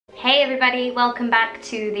Hey everybody, welcome back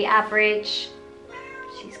to The Average.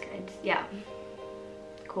 She's good, yeah,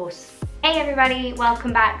 of course. Hey everybody,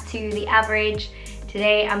 welcome back to The Average.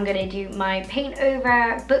 Today I'm gonna do my paint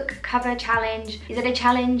over book cover challenge. Is it a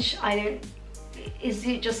challenge? Is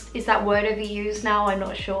that word overused now? I'm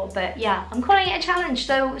not sure, but yeah, I'm calling it a challenge,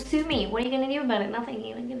 so sue me. What are you gonna do about it? Nothing,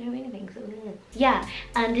 you're not gonna do anything, so yeah.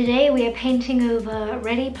 And today we are painting over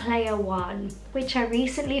Ready Player One, which I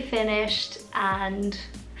recently finished. And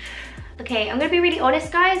okay, I'm gonna be really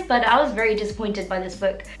honest guys, but I was very disappointed by this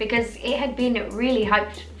book because it had been really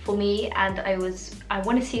hyped for me, and I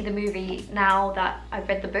want to see the movie now that I've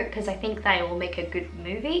read the book because I think that it will make a good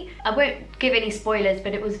movie. I won't give any spoilers,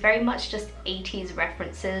 but it was very much just 80s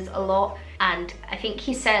references a lot, and I think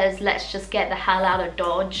he says let's just get the hell out of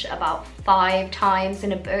Dodge about 5 times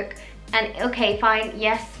in a book. And okay, fine,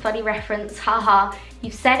 yes, funny reference, haha,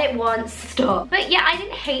 you've said it once, stop. But yeah, I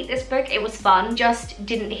didn't hate this book, it was fun, just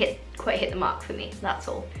didn't quite hit the mark for me, that's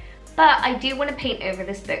all. But I do want to paint over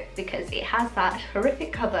this book because it has that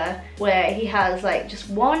horrific cover where he has like just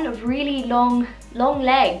one really long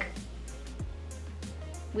leg,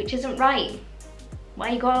 which isn't right. Why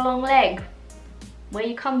you got a long leg? Where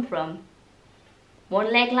you come from?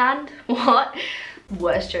 One leg land? What?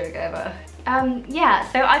 Worst joke ever. Yeah,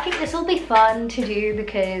 so I think this will be fun to do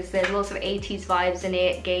because there's lots of 80s vibes in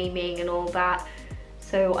it, gaming and all that.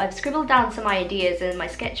 So I've scribbled down some ideas in my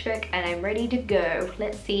sketchbook and I'm ready to go.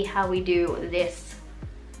 Let's see how we do this.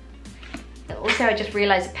 Also, I just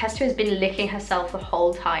realized Pesto has been licking herself the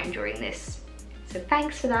whole time during this. So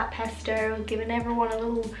thanks for that, Pesto, giving everyone a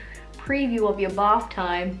little preview of your bath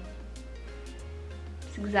time.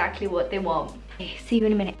 It's exactly what they want. Okay, see you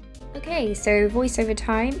in a minute. Okay, so voiceover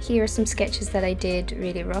time. Here are some sketches that I did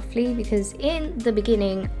really roughly because in the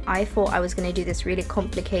beginning I thought I was going to do this really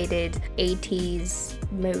complicated 80s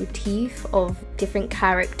motif of different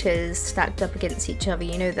characters stacked up against each other,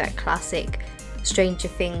 you know, that classic Stranger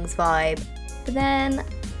Things vibe. But then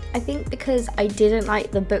I think because I didn't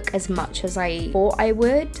like the book as much as I thought I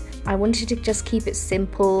would, I wanted to just keep it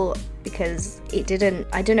simple because I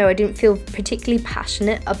didn't feel particularly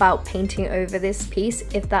passionate about painting over this piece,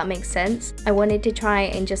 if that makes sense. I wanted to try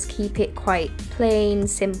and just keep it quite plain,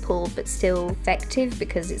 simple, but still effective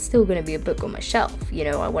because it's still going to be a book on my shelf, you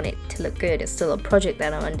know, I want it to look good, it's still a project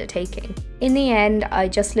that I'm undertaking. In the end, I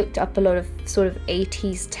just looked up a lot of sort of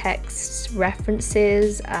 80s text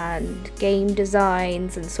references and game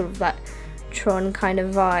designs and sort of that Tron kind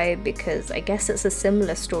of vibe because I guess it's a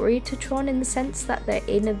similar story to Tron in the sense that they're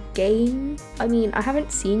in a game. I mean, I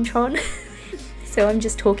haven't seen Tron, so I'm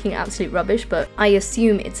just talking absolute rubbish, but I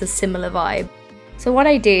assume it's a similar vibe. So what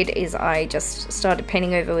I did is I just started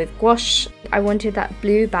painting over with gouache. I wanted that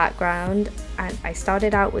blue background and I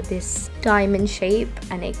started out with this diamond shape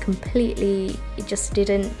and it just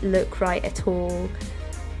didn't look right at all.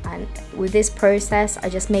 And with this process, I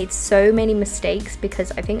just made so many mistakes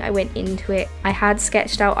because I think I went into it. I had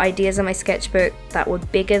sketched out ideas in my sketchbook that were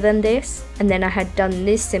bigger than this, and then I had done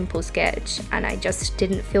this simple sketch and I just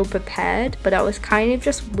didn't feel prepared. But I was kind of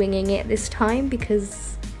just winging it this time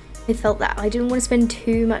because I felt that I didn't want to spend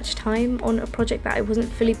too much time on a project that I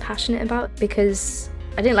wasn't fully passionate about because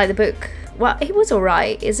I didn't like the book. Well, it was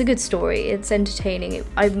alright, it's a good story, it's entertaining.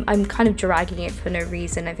 I'm kind of dragging it for no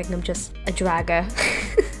reason. I think I'm just a dragger.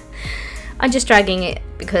 I'm just dragging it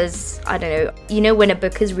because, I don't know, you know when a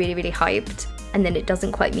book is really, really hyped and then it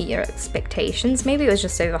doesn't quite meet your expectations? Maybe it was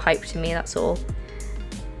just overhyped to me, that's all.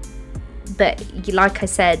 But like I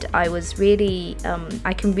said, I was really,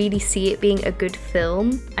 I can really see it being a good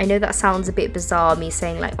film. I know that sounds a bit bizarre, me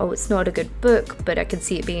saying like, oh, it's not a good book, but I can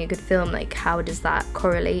see it being a good film. Like, how does that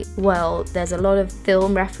correlate? Well, there's a lot of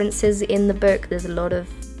film references in the book. There's a lot of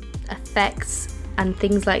effects and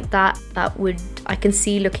things like that I can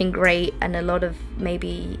see looking great, and a lot of,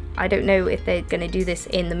 maybe, I don't know if they're gonna do this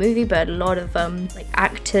in the movie, but a lot of like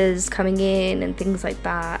actors coming in and things like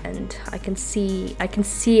that, and I can see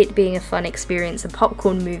it being a fun experience, a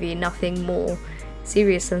popcorn movie, nothing more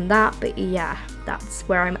serious than that. But yeah, that's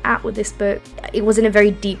where I'm at with this book. It wasn't a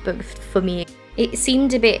very deep book for me. It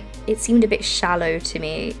seemed a bit shallow to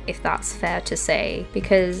me, if that's fair to say,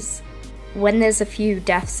 because when there's a few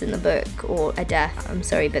deaths in the book, or a death, I'm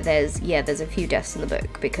sorry, but there's a few deaths in the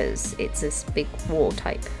book because it's this big war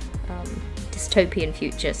type dystopian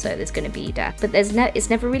future, so there's going to be death. But it's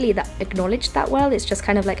never really that acknowledged that well. It's just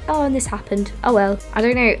kind of like, oh, and this happened, oh well. I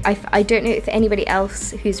don't know, I don't know if anybody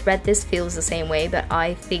else who's read this feels the same way, but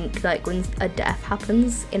I think like when a death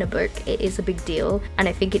happens in a book, it is a big deal, and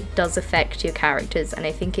I think it does affect your characters, and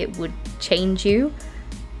I think it would change you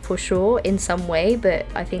for sure in some way. But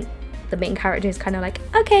I think the main character is kind of like,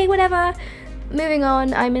 okay, whatever, moving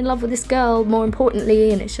on, I'm in love with this girl, more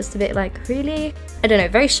importantly, and it's just a bit like, really? I don't know,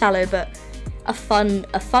 very shallow, but a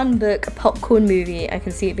fun book, a popcorn movie. I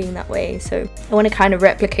can see it being that way, so I want to kind of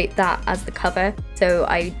replicate that as the cover. So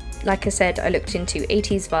like I said, I looked into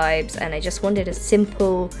 80s vibes, and I just wanted a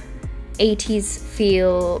simple 80s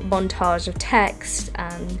feel montage of text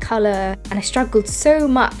and colour, and I struggled so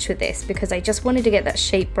much with this because I just wanted to get that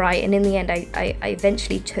shape right, and in the end I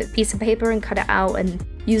eventually took a piece of paper and cut it out and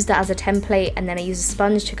used that as a template, and then I used a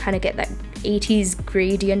sponge to kind of get that 80s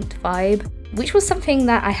gradient vibe, which was something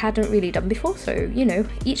that I hadn't really done before. So, you know,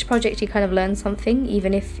 each project you kind of learn something,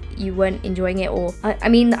 even if you weren't enjoying it. Or I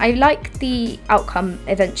mean, I liked the outcome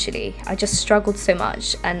eventually. I just struggled so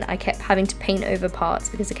much, and I kept having to paint over parts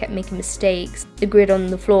because I kept making mistakes. The grid on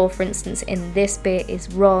the floor, for instance, in this bit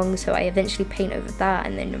is wrong, so I eventually paint over that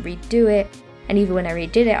and then redo it. And even when I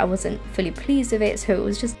redid it, I wasn't fully pleased with it, so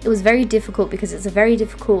it was very difficult because it's a very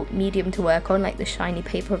difficult medium to work on, like the shiny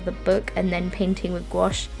paper of the book, and then painting with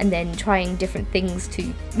gouache, and then trying different things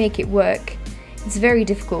to make it work. It's very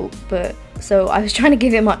difficult, but so I was trying to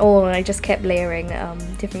give it my all, and I just kept layering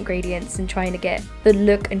different gradients and trying to get the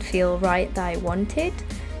look and feel right that I wanted.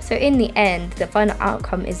 So in the end, the final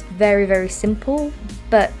outcome is very, very simple,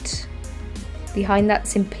 but behind that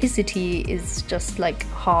simplicity is just like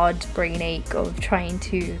hard brain ache of trying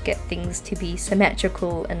to get things to be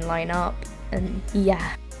symmetrical and line up, and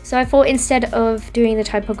yeah. So I thought instead of doing the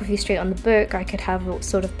typography straight on the book, I could have a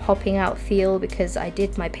sort of popping out feel, because I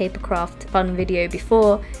did my papercraft fun video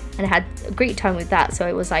before and I had a great time with that. So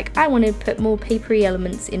it was like, I want to put more papery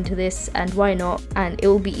elements into this, and why not? And it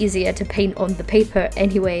will be easier to paint on the paper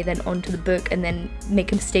anyway than onto the book and then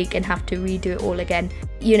make a mistake and have to redo it all again.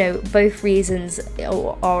 You know, both reasons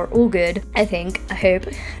are all good, I think, I hope.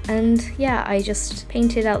 And yeah, I just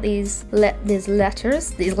painted out these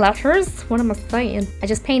letters, what am I saying? I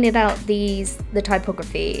just painted out the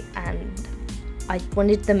typography, and I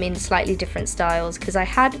wanted them in slightly different styles because I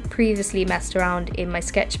had previously messed around in my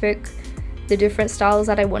sketchbook the different styles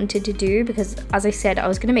that I wanted to do, because as I said, I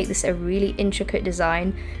was going to make this a really intricate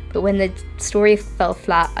design, but when the story fell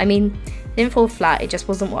flat, I mean, it didn't fall flat, it just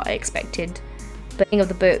wasn't what I expected. But of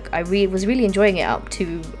the book, I was really enjoying it up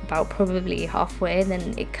to about probably halfway, and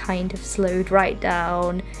then it kind of slowed right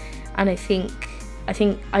down, and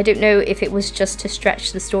I don't know if it was just to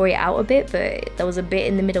stretch the story out a bit, but there was a bit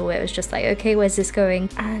in the middle where it was just like, okay, where's this going?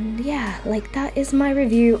 And yeah, like that is my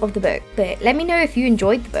review of the book. But let me know if you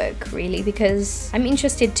enjoyed the book, really, because I'm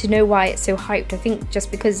interested to know why it's so hyped. I think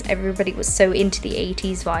just because everybody was so into the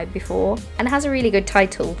 80s vibe before, and it has a really good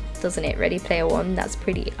title, doesn't it? Ready Player One. That's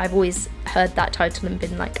pretty. I've always heard that title and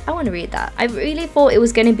been like, I want to read that. I really thought it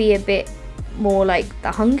was going to be a bit more like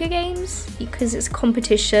the Hunger Games, because it's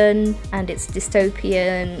competition and it's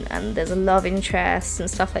dystopian and there's a love interest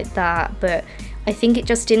and stuff like that, but I think it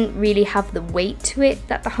just didn't really have the weight to it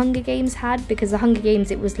that the Hunger Games had, because the Hunger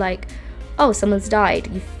Games, it was like, oh, someone's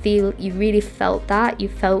died. You really felt that. You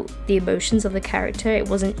felt the emotions of the character. It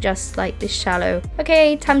wasn't just like this shallow,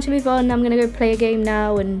 okay, time to move on, I'm gonna go play a game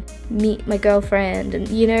now and meet my girlfriend, and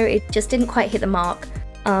you know, it just didn't quite hit the mark.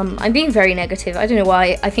 I'm being very negative, I don't know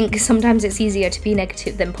why. I think sometimes it's easier to be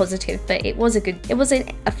negative than positive, but it was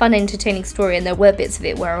a fun, entertaining story, and there were bits of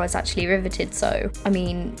it where I was actually riveted. So I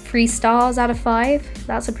mean, 3 stars out of 5,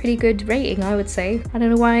 that's a pretty good rating, I would say. I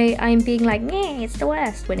don't know why I'm being like, yeah, it's the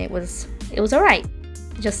worst, when it was alright.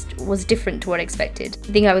 It just was different to what I expected.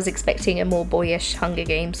 I think I was expecting a more boyish Hunger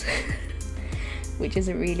Games, which is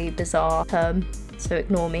a really bizarre term, so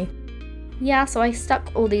ignore me. Yeah, so I stuck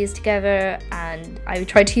all these together and I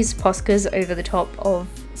tried to use Poscas over the top of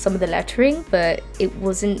some of the lettering, but it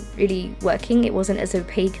wasn't really working. It wasn't as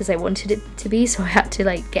opaque as I wanted it to be, so I had to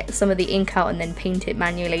like get some of the ink out and then paint it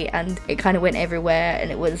manually, and it kind of went everywhere, and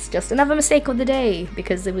it was just another mistake of the day,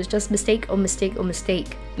 because it was just mistake on mistake on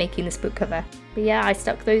mistake making this book cover. But yeah, I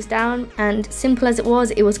stuck those down, and simple as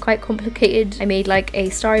it was quite complicated. I made like a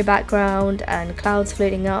starry background and clouds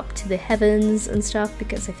floating up to the heavens and stuff,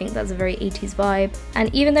 because I think that's a very 80s vibe.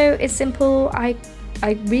 And even though it's simple, I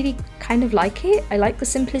really kind of like it. I like the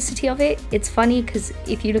simplicity of it. It's funny because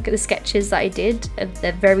if you look at the sketches that I did,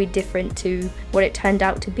 they're very different to what it turned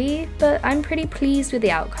out to be, but I'm pretty pleased with the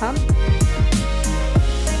outcome.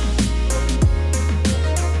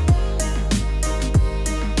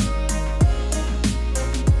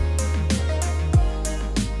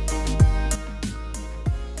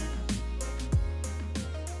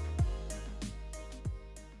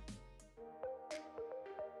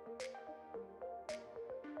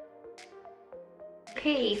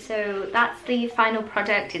 Okay, so that's the final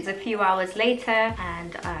product. It's a few hours later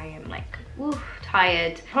and I am like, ooh,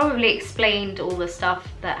 tired. Probably explained all the stuff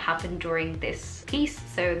that happened during this piece,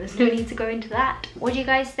 so there's no need to go into that. What do you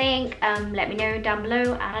guys think? Let me know down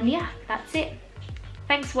below, and yeah, that's it.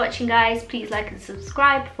 Thanks for watching, guys. Please like and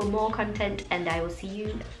subscribe for more content, and I will see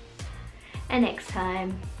you next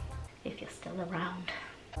time, if you're still around.